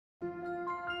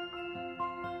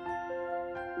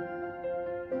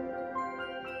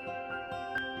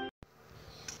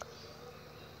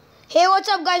Hey, what's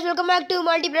up, guys? Welcome back to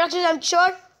Multi Productions. I'm sure.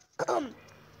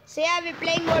 So yeah, we're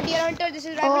playing more Deer Hunter. This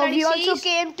is Rival We series. also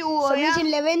came to Region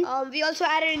 11. We also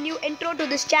added a new intro to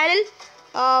this channel.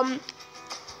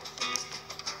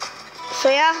 So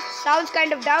yeah, sounds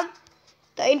kind of dumb.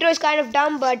 The intro is kind of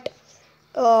dumb, but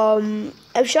I'm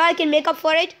sure I can make up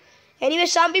for it. Anyway,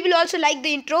 some people also like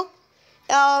the intro.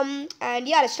 And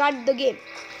yeah, let's start the game.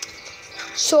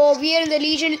 So we are in the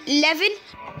Legion 11.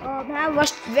 We have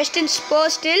Western Spur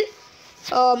still.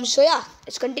 So yeah,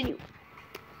 let's continue.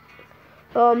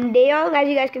 De Jong, as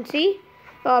you guys can see,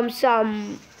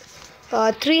 some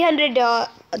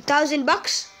 300,000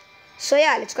 bucks. So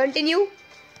yeah, let's continue.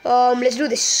 Let's do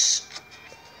this.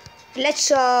 Let's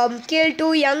kill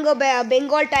 2 younger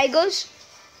Bengal tigers.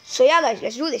 So yeah, guys,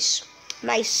 let's do this.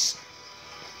 Nice.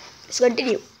 Let's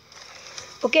continue.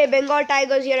 Okay, Bengal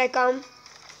tigers, here I come.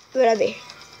 Where are they?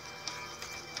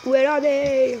 Where are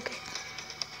they?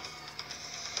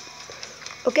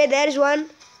 Okay, there's one.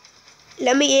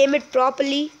 Let me aim it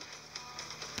properly.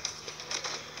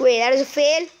 Wait, that is a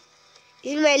fail.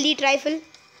 This is my elite rifle.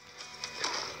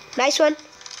 Nice one.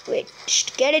 Wait,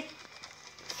 just get it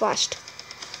fast.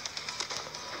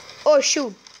 Oh,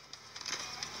 shoot.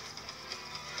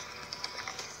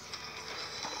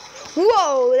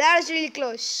 Whoa, that was really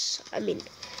close. I mean,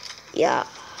 yeah,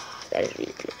 that is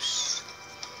really close.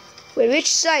 Wait,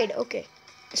 which side? Okay,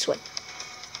 this one.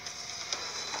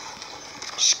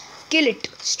 Just kill it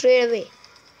straight away.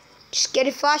 Just get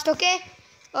it fast, okay?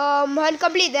 Hunt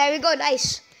complete. There we go.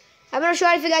 Nice. I'm not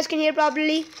sure if you guys can hear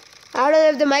properly. I don't know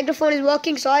if the microphone is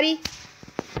working. Sorry.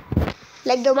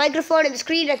 Like the microphone and the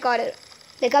screen recorder.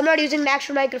 Like I'm not using the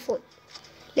actual microphone.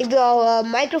 Like the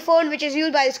microphone which is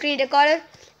used by the screen recorder.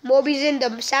 Mobizen, the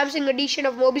Samsung edition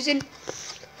of Mobizen.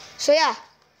 So yeah,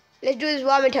 let's do this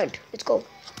varmint hunt. Let's go.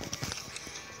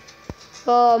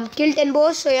 Kill 10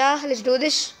 bows. So yeah, let's do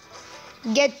this.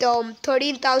 Get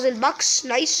 13,000 bucks.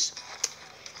 Nice.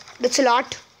 That's a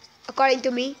lot, according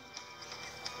to me.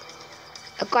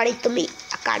 According to me.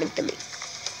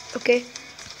 Okay.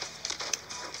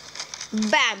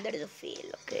 Bam, that is a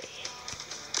fail. Okay.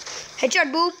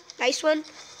 Headshot, boom. Nice one.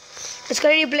 Let's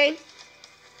continue playing.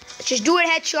 Let's just do a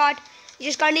headshot.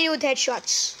 Just continue with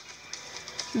headshots.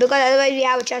 Because otherwise we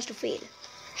have a chance to fail.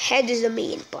 Head is the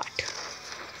main part.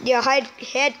 Yeah,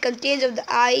 head contains of the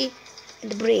eye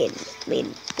and the brain.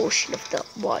 Main portion of the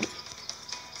body.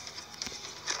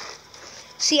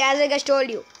 See, as I told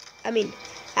you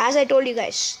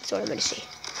guys, that's what I'm going to say.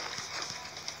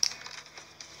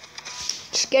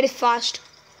 Just get it fast.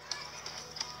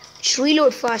 Just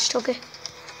reload fast, okay?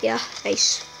 Yeah,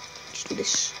 nice. Just do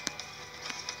this.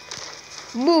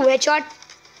 Boom, headshot.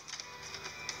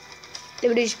 Let me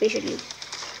do this patiently.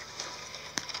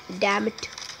 Damn it.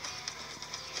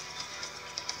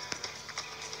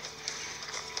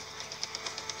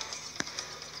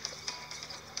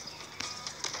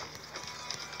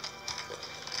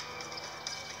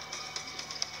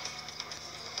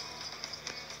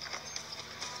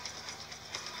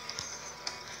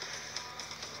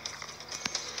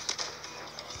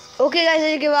 Okay guys,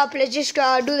 let's give up. Let's just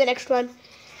do the next one.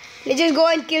 Let's just go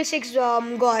and kill 6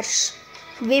 gors.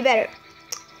 Way better.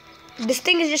 This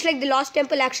thing is just like the Lost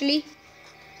Temple actually.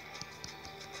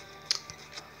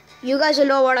 You guys will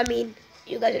know what I mean.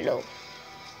 You guys will know.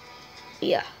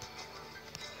 Yeah.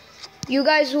 You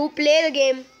guys who play the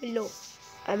game will know.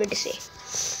 I meant to say.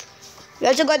 We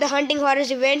also got the Hunting Horrors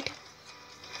event.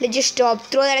 Let's just throw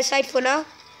that aside for now.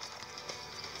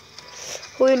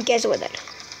 Who even cares about that?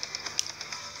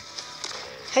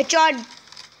 Headshot.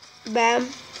 Bam.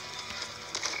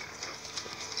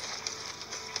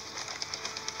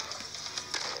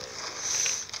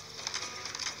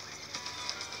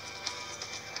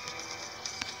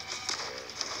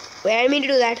 Wait, I didn't mean to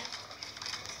do that.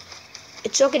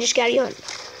 It's okay, just carry on.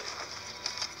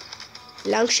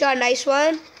 Long shot, nice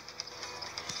one.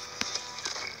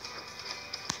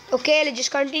 Okay, let's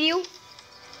just continue.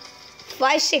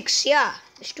 5, 6, yeah.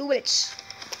 There's 2 bullets.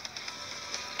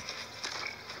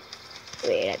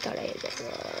 Wait, I thought I hit that.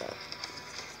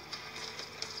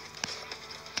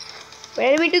 But I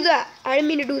didn't mean to do that. I didn't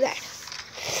mean to do that.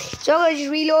 So I'm going to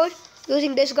just reload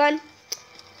using this gun.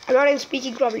 I'm not even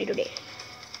speaking properly today.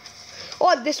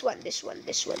 Oh, this one.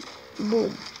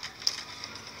 Boom.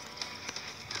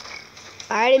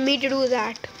 I didn't mean to do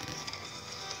that.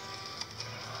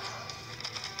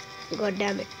 God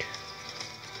damn it.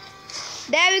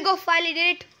 There we go, finally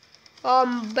did it.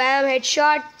 Bam,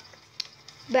 headshot.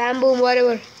 Bam, boom,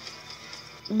 whatever.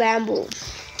 Bam, boom.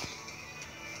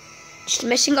 Just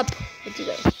messing up with you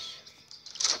guys.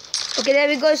 Okay, there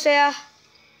we go, so yeah.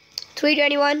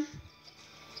 321.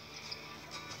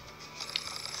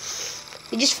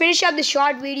 we just finish up the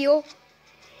short video.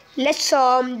 Let's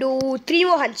do 3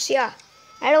 more hunts. Yeah,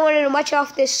 I don't want to do much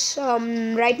of this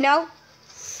right now,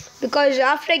 because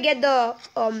after I get the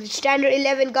standard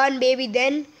 11 gun, maybe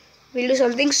then we'll do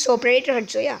something. So predator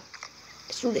hunt. So yeah,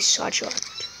 let's do this short.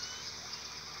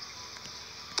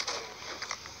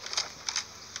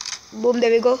 Boom,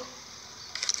 there we go.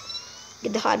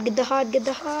 Get the heart.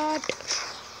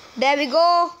 There we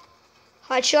go.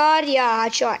 Hot shot, yeah,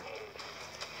 hot shot.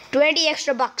 20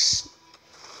 extra bucks.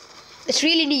 It's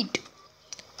really neat.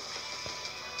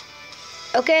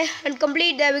 Okay, and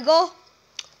complete, there we go.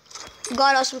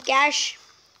 Got awesome cash.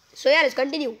 So yeah, let's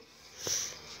continue.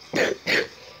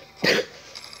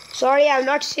 Sorry, I'm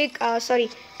not sick. Sorry,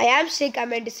 I am sick, I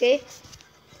meant to say.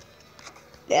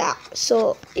 Yeah,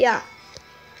 so yeah.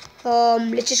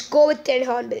 Let's just go with 10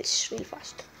 hornbills really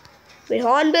fast. Wait,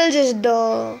 hornbills is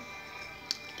the...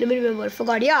 Let me remember, I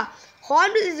forgot. Yeah,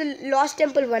 hornbills is the Lost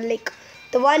Temple one, like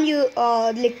the one you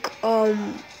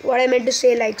what I meant to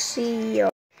say, like, see.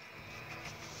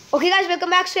 Okay guys, welcome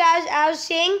back. So as I was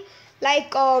saying,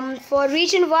 like for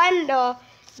region 1 there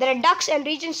are ducks, and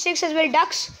region 6 as well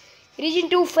ducks. Region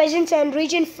 2 pheasants, and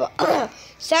region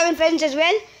 7 pheasants as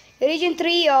well. Region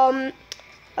 3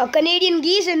 Canadian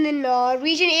geese, and then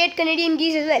region 8 Canadian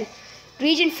geese as well.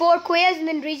 Region 4 quails, and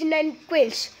then region 9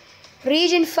 quails.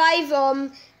 Region 5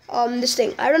 this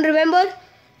thing, I don't remember.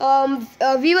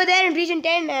 We were there in region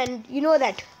 10, and you know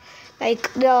that,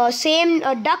 like the same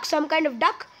duck, some kind of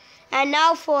duck. And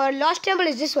now for Lost Temple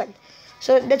is this one.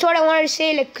 So that's what I wanted to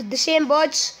say, like the same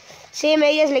birds, same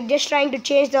areas, like just trying to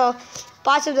change the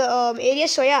parts of the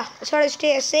areas. So yeah, that's what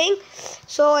I was saying.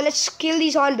 So let's kill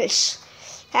these hornbills.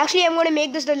 Actually, I'm going to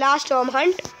make this the last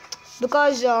hunt,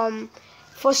 because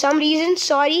for some reason,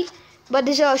 sorry, but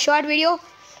this is a short video.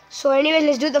 So anyway,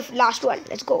 let's do the last one.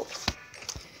 Let's go.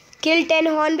 Kill 10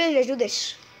 hornbills. Let's do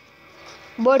this.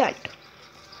 Bird hunt.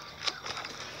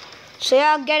 So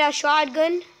yeah, get a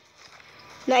shotgun.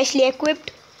 Nicely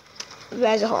equipped.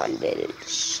 Where's the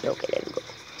hornbills? Okay, there we go.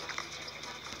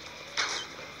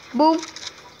 Boom.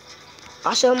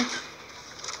 Awesome.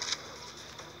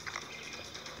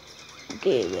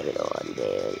 Okay, where are the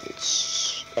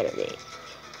hornbills? Where are they?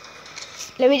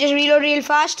 Let me just reload real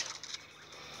fast.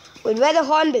 Wait, where are the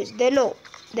hornbills? They're none.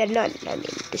 I mean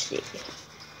to say.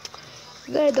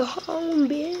 Where are the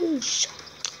hornbills?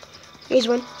 Here's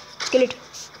one. Kill it.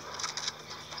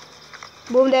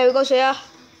 Boom, there we go. So yeah.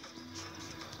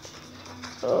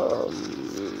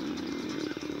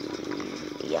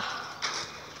 Yeah.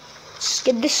 Let's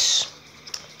get this.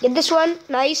 Get this one.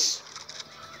 Nice.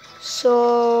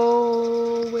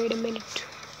 So wait a minute.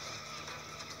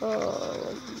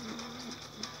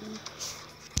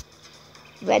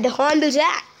 Where the hornbills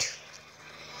at?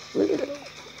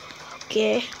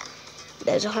 Okay,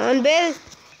 there's a hornbill.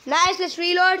 Nice, let's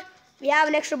reload. We have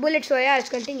an extra bullet, so yeah, let's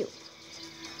continue.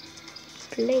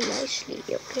 Play nicely,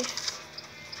 okay.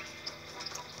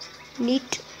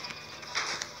 Neat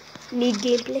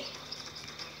gameplay.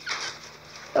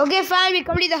 Okay, fine, we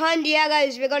complete the hunt. Yeah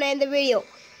guys, we're gonna end the video.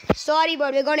 Sorry,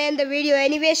 but we're gonna end the video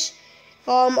anyways.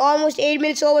 Almost 8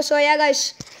 minutes over, so yeah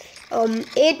guys.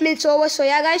 8 minutes over, so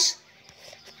yeah guys.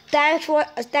 Thanks for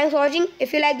watching.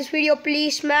 If you like this video,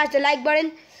 please smash the like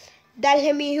button. That'll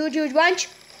help me a huge bunch.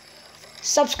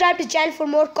 Subscribe to the channel for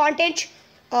more content.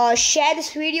 Share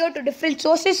this video to different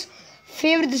sources.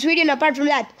 Favorite this video, and apart from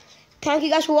that, thank you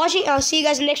guys for watching. I'll see you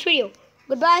guys in the next video.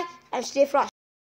 Goodbye and stay frosty.